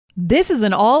This is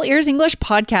an All Ears English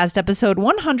podcast, episode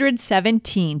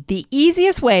 117, the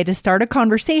easiest way to start a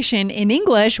conversation in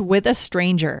English with a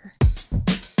stranger.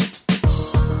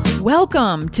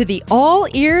 Welcome to the All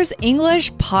Ears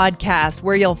English podcast,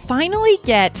 where you'll finally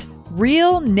get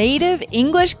real native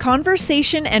English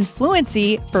conversation and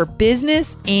fluency for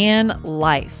business and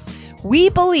life. We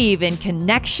believe in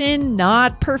connection,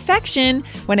 not perfection,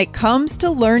 when it comes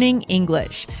to learning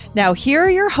English. Now, here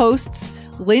are your hosts,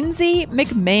 Lindsay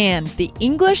McMahon, the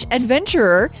English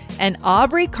adventurer, and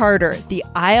Aubrey Carter, the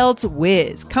IELTS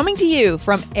whiz, coming to you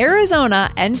from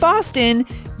Arizona and Boston,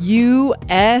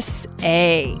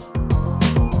 USA.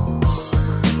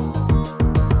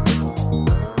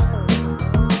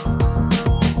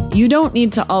 You don't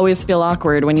need to always feel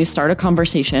awkward when you start a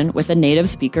conversation with a native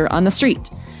speaker on the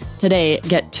street. Today,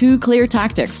 get 2 clear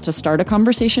tactics to start a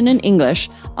conversation in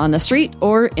English on the street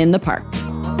or in the park.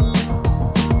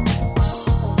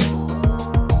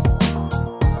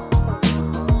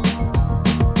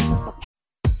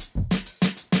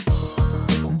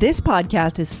 This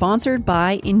podcast is sponsored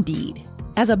by Indeed.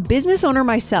 As a business owner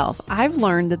myself, I've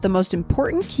learned that the most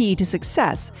important key to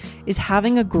success is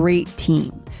having a great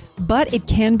team. But it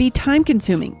can be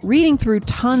time-consuming, reading through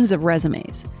tons of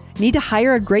resumes. Need to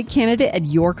hire a great candidate at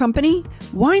your company?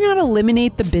 Why not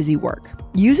eliminate the busy work?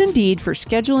 Use Indeed for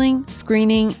scheduling,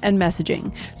 screening, and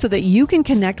messaging so that you can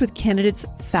connect with candidates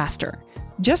faster.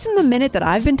 Just in the minute that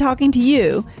I've been talking to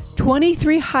you,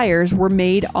 23 hires were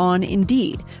made on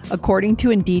Indeed, according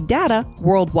to Indeed data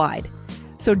worldwide.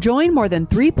 So join more than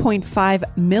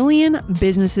 3.5 million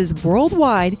businesses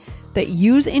worldwide that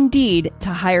use Indeed to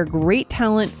hire great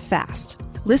talent fast.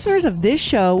 Listeners of this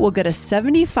show will get a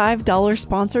 $75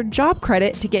 sponsored job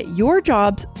credit to get your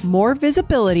jobs more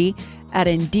visibility at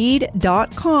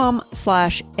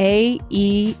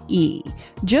Indeed.com/AEE.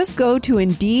 Just go to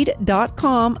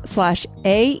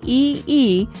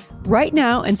Indeed.com/AEE right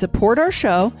now and support our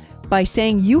show by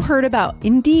saying you heard about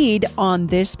Indeed on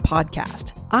this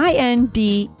podcast.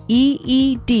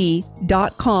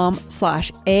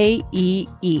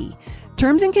 INDEED.com/AEE.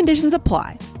 Terms and conditions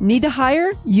apply. Need to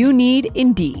hire? You need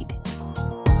Indeed.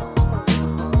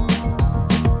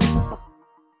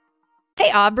 Hey,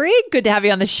 Aubrey. Good to have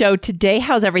you on the show today.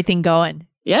 How's everything going?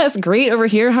 Yes, great over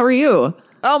here. How are you?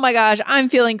 Oh my gosh, I'm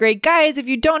feeling great. Guys, if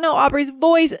you don't know Aubrey's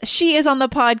voice, she is on the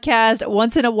podcast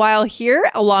once in a while here,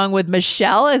 along with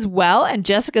Michelle as well, and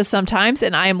Jessica sometimes.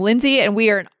 And I am Lindsay, and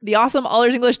we are the awesome All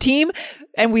Ears English team,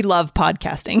 and we love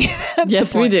podcasting.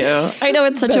 Yes, we do. I know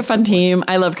it's such a fun team.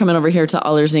 I love coming over here to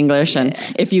All Ears English. And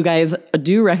if you guys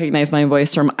do recognize my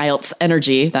voice from IELTS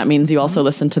Energy, that means you also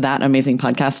listen to that amazing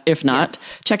podcast. If not,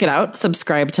 check it out.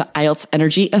 Subscribe to IELTS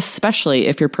Energy, especially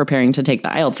if you're preparing to take the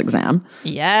IELTS exam.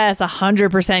 Yes,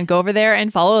 100%. Go over there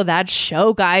and follow that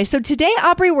show, guys. So today,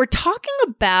 Aubrey, we're talking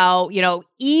about,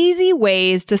 easy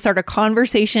ways to start a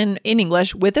conversation in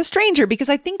English with a stranger, because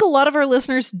I think a lot of our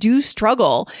listeners do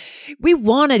struggle. We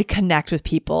want to connect with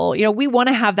people. We want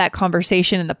to have that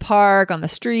conversation in the park, on the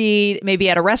street, maybe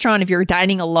at a restaurant if you're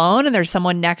dining alone and there's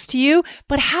someone next to you.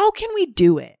 But how can we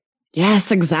do it?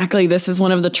 Yes, exactly. This is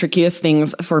one of the trickiest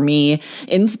things for me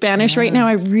in Spanish right now.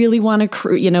 I really want to,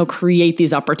 create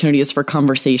these opportunities for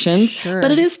conversations,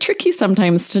 but it is tricky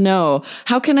sometimes to know,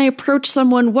 how can I approach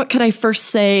someone? What could I first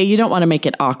say? You don't want to make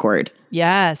it awkward.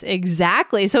 Yes,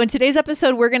 exactly. So in today's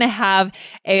episode, we're going to have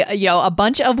a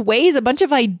bunch of ways, a bunch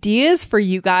of ideas for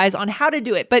you guys on how to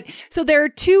do it. But so there are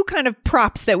 2 kind of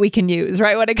props that we can use,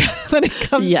 right? When it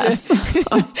comes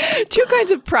to 2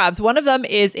 kinds of props. One of them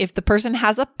is if the person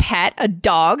has a pet, a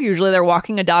dog. Usually they're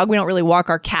walking a dog. We don't really walk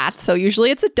our cats. So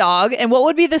usually it's a dog. And what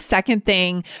would be the second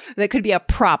thing that could be a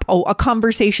prop, a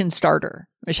conversation starter?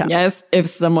 Michelle. Yes, if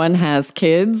someone has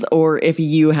kids or if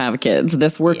you have kids.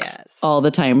 This works all the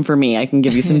time for me. I can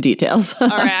give you some details. All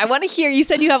right. I want to hear, you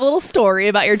said you have a little story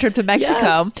about your trip to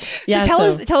Mexico. Yes.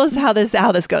 So tell us how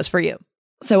this goes for you.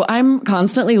 So I'm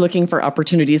constantly looking for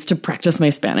opportunities to practice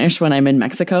my Spanish when I'm in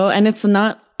Mexico, and it's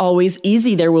not always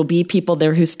easy. There will be people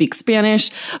there who speak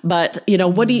Spanish, but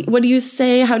what do you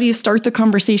say? How do you start the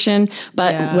conversation?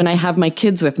 But when I have my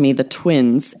kids with me, the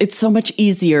twins, it's so much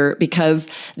easier because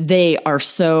they are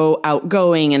so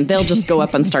outgoing and they'll just go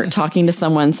up and start talking to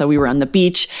someone. So we were on the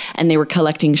beach and they were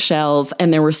collecting shells,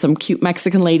 and there were some cute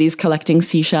Mexican ladies collecting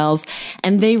seashells,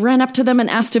 and they ran up to them and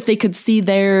asked if they could see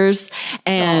theirs.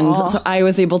 And so I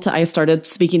started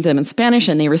speaking to them in Spanish,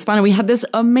 and they responded. We had this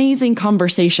amazing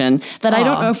conversation that I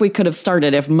don't know if we could have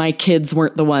started if my kids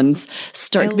weren't the ones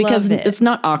because it's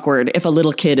not awkward if a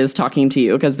little kid is talking to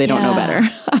you because they don't know better.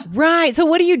 Right. So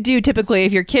what do you do typically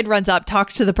if your kid runs up,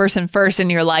 talks to the person first,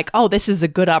 and you're like, oh, this is a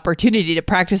good opportunity to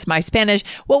practice my Spanish?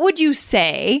 What would you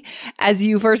say as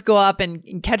you first go up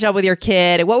and catch up with your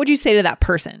kid? What would you say to that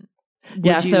person?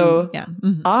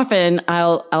 Often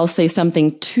I'll say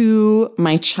something to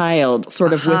my child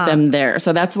sort of with them there.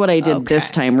 So that's what I did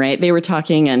this time, right? They were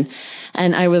talking and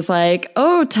I was like,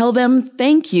 oh, tell them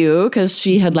thank you. Cause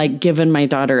she had like given my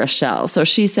daughter a shell. So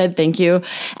she said thank you.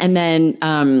 And then,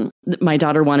 my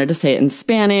daughter wanted to say it in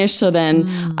Spanish. So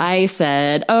then I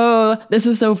said, oh, this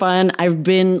is so fun. I've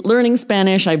been learning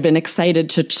Spanish. I've been excited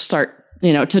to start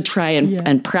to try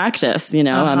and practice, I'm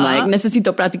like,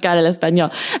 necesito practicar el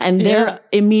español. And they're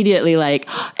immediately like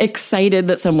excited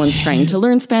that someone's trying to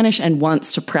learn Spanish and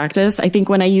wants to practice. I think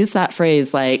when I use that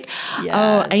phrase, like,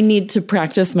 oh, I need to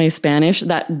practice my Spanish,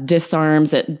 that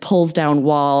disarms, it pulls down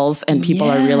walls and people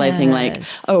are realizing like,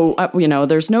 oh,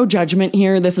 there's no judgment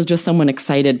here. This is just someone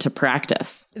excited to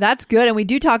practice. That's good. And we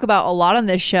do talk about a lot on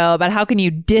this show about how can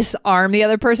you disarm the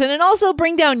other person and also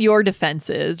bring down your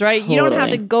defenses, right? Totally. You don't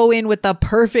have to go in with the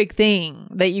perfect thing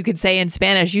that you could say in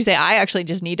Spanish. You say, I actually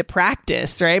just need to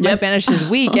practice, right? My Spanish is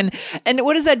weak. And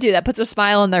what does that do? That puts a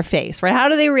smile on their face, right? How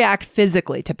do they react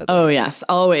physically typically? Oh, yes.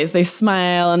 Always. They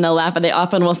smile and they'll laugh, and they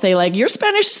often will say like, your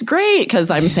Spanish is great. Cause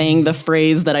I'm saying the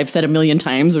phrase that I've said a million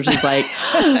times, which is like,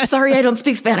 sorry, I don't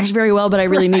speak Spanish very well, but I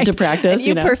really need to practice. And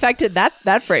you perfected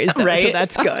that phrase, though, right? So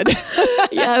that's good.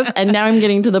 Yes. And now I'm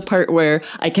getting to the part where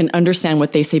I can understand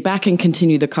what they say back and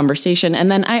continue the conversation. And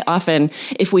then I often,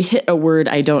 if we hit a word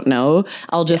I don't know,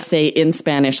 I'll just say in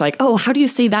Spanish, like, oh, how do you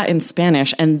say that in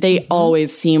Spanish? And they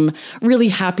always seem really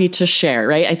happy to share,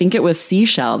 right? I think it was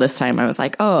seashell this time. I was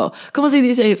like, oh, ¿cómo se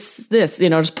dice this?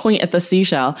 Just point at the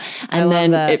seashell. And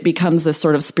then it becomes this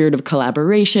sort of spirit of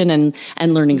collaboration and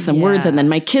learning some words. And then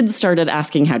my kids started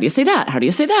asking, how do you say that? How do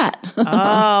you say that? Oh,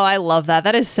 I love that.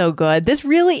 That is so good. This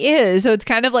really is. So it's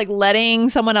kind of like letting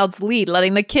someone else lead,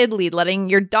 letting the kid lead, letting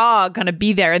your dog kind of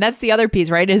be there. And that's the other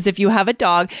piece, right? Is if you have a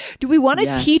dog, do we want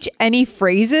to teach any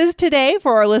phrases today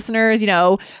for our listeners?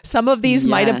 Some of these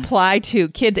might apply to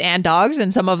kids and dogs,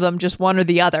 and some of them just one or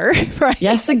the other, right?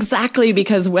 Yes, exactly.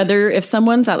 Because if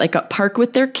someone's at like a park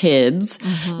with their kids,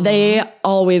 they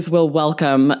always will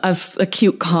welcome a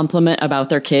cute compliment about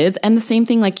their kids. And the same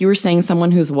thing, like you were saying,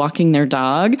 someone who's walking their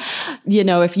dog,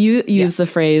 if you use the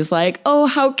phrase like, oh,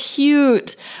 how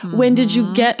cute. When did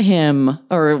you get him?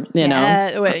 Or,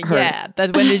 her.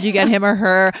 That's when did you get him or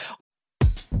her?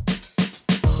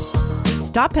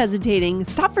 Stop hesitating,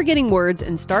 stop forgetting words,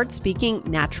 and start speaking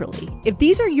naturally. If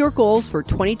these are your goals for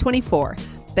 2024,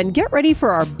 then get ready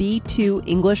for our B2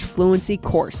 English Fluency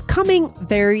course coming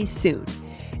very soon.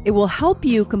 It will help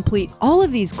you complete all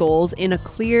of these goals in a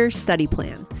clear study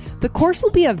plan. The course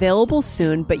will be available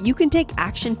soon, but you can take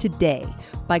action today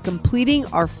by completing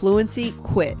our fluency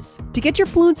quiz to get your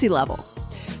fluency level.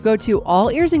 Go to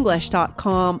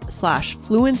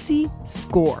allearsenglish.com/fluency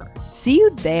score. See you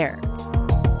there.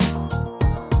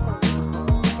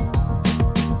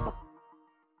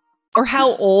 Or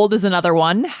how old is another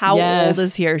one? How old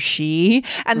is he or she?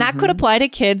 And that could apply to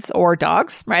kids or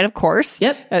dogs, right? Of course.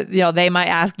 Yep. They might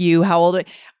ask you how old,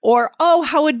 or, oh,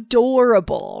 how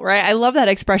adorable, right? I love that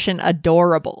expression,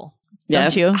 adorable.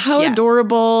 Yes. Don't you? How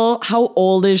adorable. How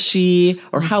old is she?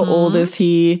 Or how old is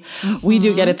he? We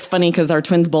do get, it's funny because our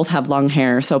twins both have long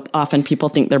hair. So often people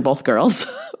think they're both girls.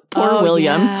 Poor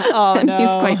William. Yeah. Oh, and no. He's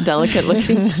quite delicate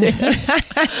looking too.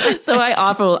 So I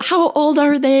often, how old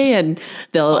are they? And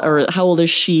or how old is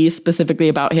she specifically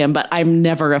about him? But I'm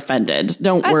never offended.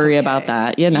 Don't worry about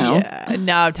that, Yeah,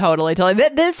 no, totally.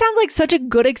 That sounds like such a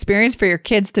good experience for your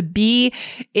kids to be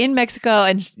in Mexico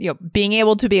and being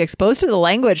able to be exposed to the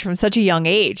language from such a young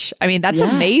age. I mean, that's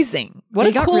amazing.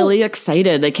 They got really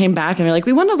excited. They came back and they're like,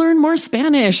 we want to learn more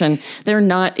Spanish. And they're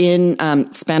not in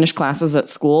Spanish classes at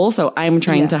school. So I'm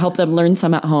trying to help them learn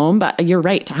some at home. But you're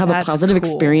right, to have a positive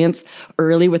experience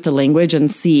early with the language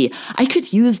and see, I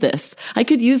could use this. I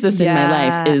could use this in my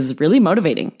life is really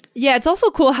motivating. Yeah, it's also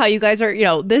cool how you guys are,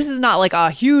 this is not like a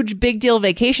huge big deal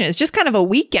vacation. It's just kind of a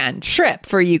weekend trip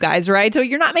for you guys, right? So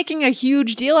you're not making a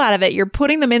huge deal out of it. You're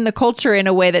putting them in the culture in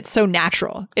a way that's so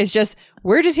natural. It's just,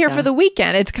 we're just here for the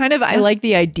weekend. It's kind of, I like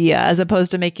the idea as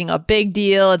opposed to making a big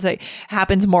deal. It's like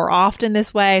happens more often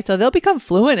this way. So they'll become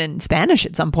fluent in Spanish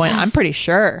at some point. I'm pretty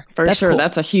sure. For sure. Cool.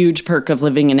 That's a huge perk of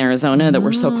living in Arizona that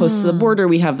we're so close to the border.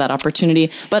 We have that opportunity.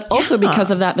 But also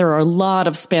because of that, there are a lot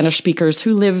of Spanish speakers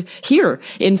who live here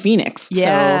in Phoenix.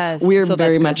 Yes. So we're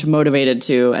very much motivated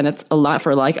to. And it's a lot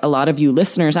for like a lot of you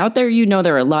listeners out there.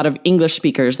 There are a lot of English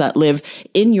speakers that live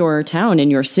in your town,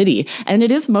 in your city. And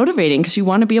it is motivating because you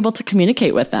want to be able to communicate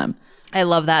with them. I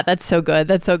love that. That's so good.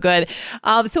 That's so good.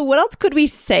 So what else could we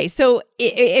say? So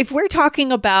if we're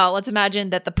talking about, let's imagine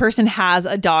that the person has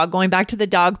a dog, going back to the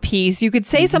dog piece, you could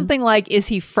say something like, is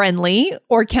he friendly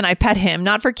or can I pet him?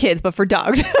 Not for kids, but for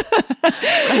dogs.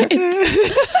 Right.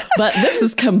 But this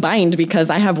is combined because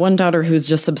I have one daughter who's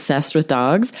just obsessed with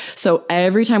dogs. So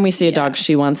every time we see a dog,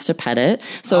 she wants to pet it.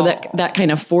 So that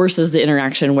kind of forces the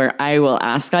interaction where I will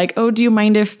ask like, oh, do you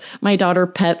mind if my daughter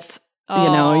pets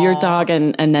your dog,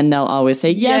 and then they'll always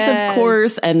say, yes, of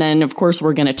course. And then, of course,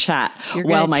 we're going to chat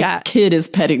while my kid is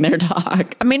petting their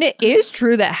dog. I mean, it is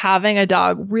true that having a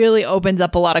dog really opens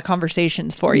up a lot of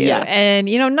conversations for you. Yes. And,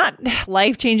 not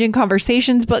life-changing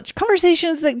conversations, but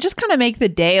conversations that just kind of make the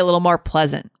day a little more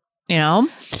pleasant.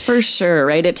 For sure,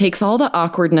 right? It takes all the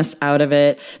awkwardness out of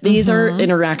it. These are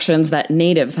interactions that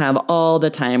natives have all the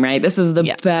time, right? This is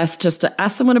the best, just to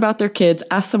ask someone about their kids,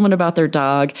 ask someone about their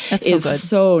dog. That's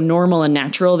so normal and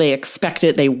natural. They expect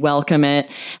it. They welcome it.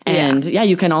 And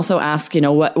you can also ask,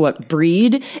 what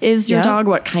breed is your dog?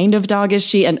 What kind of dog is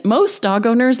she? And most dog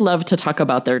owners love to talk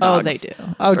about their dogs. Oh, they do.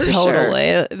 Oh,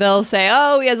 totally. Sure. They'll say,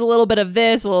 oh, he has a little bit of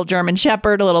this, a little German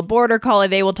Shepherd, a little Border Collie.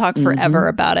 They will talk forever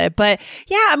about it. But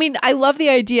I love the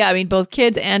idea. I mean, both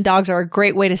kids and dogs are a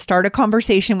great way to start a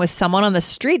conversation with someone on the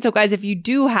street. So guys, if you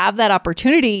do have that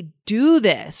opportunity, do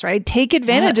this, right? Take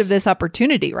advantage of this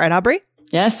opportunity, right, Aubrey?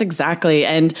 Yes, exactly.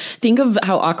 And think of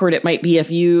how awkward it might be if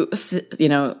you,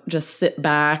 just sit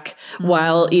back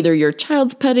while either your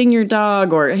child's petting your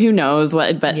dog or who knows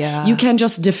what, but you can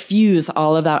just diffuse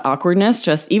all of that awkwardness.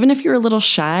 Just even if you're a little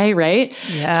shy, right?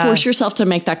 Yes. Force yourself to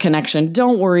make that connection.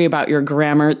 Don't worry about your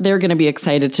grammar. They're going to be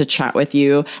excited to chat with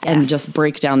you and just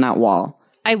break down that wall.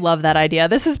 I love that idea.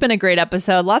 This has been a great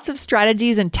episode. Lots of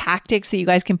strategies and tactics that you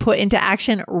guys can put into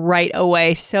action right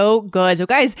away. So good. So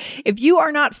guys, if you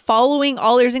are not following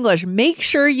All Ears English, make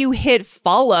sure you hit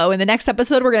follow. In the next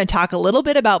episode, we're going to talk a little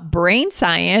bit about brain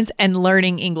science and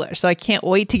learning English. So I can't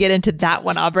wait to get into that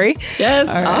one, Aubrey. Yes,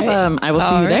 awesome. I will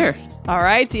see you there. All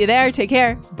right. See you there. Take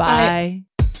care. Bye.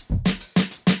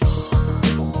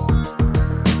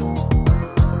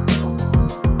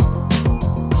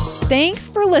 Thanks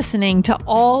for listening to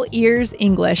All Ears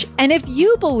English. And if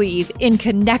you believe in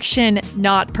connection,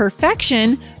 not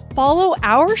perfection, follow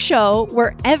our show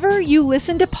wherever you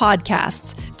listen to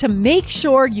podcasts to make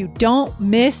sure you don't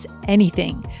miss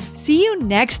anything. See you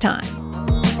next time.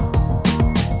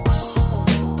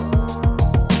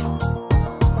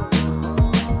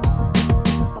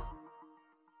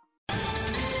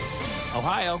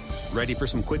 Ohio, ready for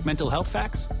some quick mental health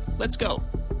facts? Let's go.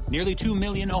 Nearly 2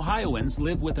 million Ohioans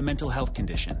live with a mental health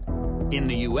condition. In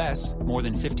the U.S., more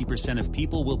than 50% of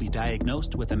people will be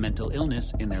diagnosed with a mental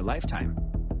illness in their lifetime.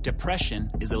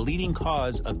 Depression is a leading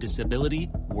cause of disability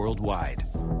worldwide.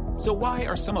 So why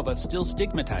are some of us still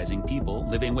stigmatizing people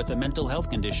living with a mental health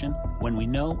condition when we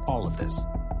know all of this?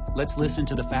 Let's listen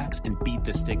to the facts and beat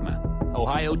the stigma.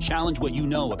 Ohio, challenge what you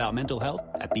know about mental health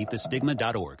at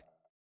beatthestigma.org.